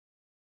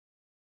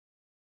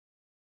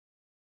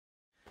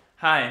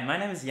Hi, my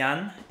name is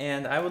Jan,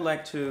 and I would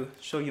like to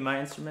show you my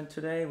instrument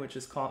today, which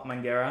is called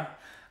Manguera.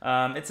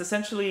 It's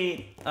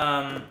essentially,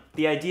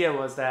 the idea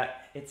was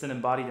that it's an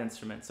embodied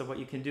instrument. So what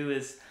you can do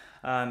is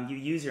you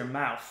use your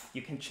mouth.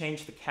 You can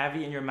change the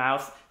cavity in your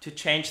mouth to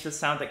change the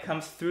sound that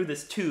comes through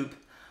this tube.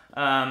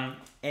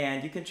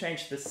 And you can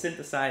change the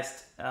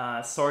synthesized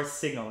source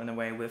signal in a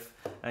way with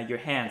your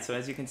hand. So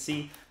as you can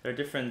see, there are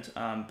different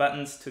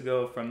buttons to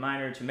go from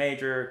minor to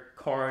major,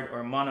 chord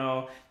or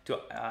mono, to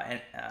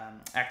an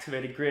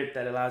activated grid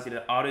that allows you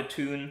to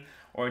auto-tune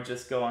or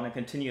just go on a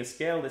continuous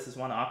scale. This is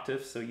 1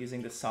 octave, so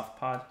using the soft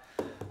pod.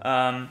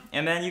 And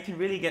then you can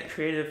really get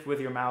creative with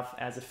your mouth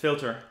as a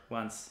filter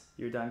once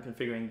you're done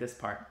configuring this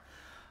part.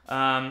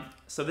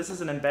 So this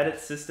is an embedded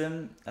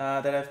system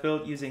that I've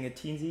built using a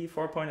Teensy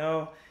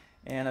 4.0,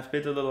 and I've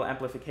built a little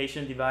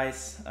amplification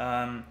device.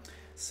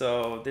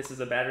 So this is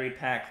a battery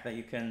pack that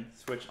you can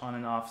switch on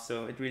and off,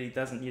 so it really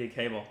doesn't need a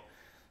cable.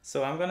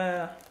 So I'm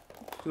gonna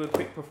do a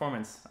quick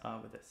performance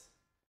with this.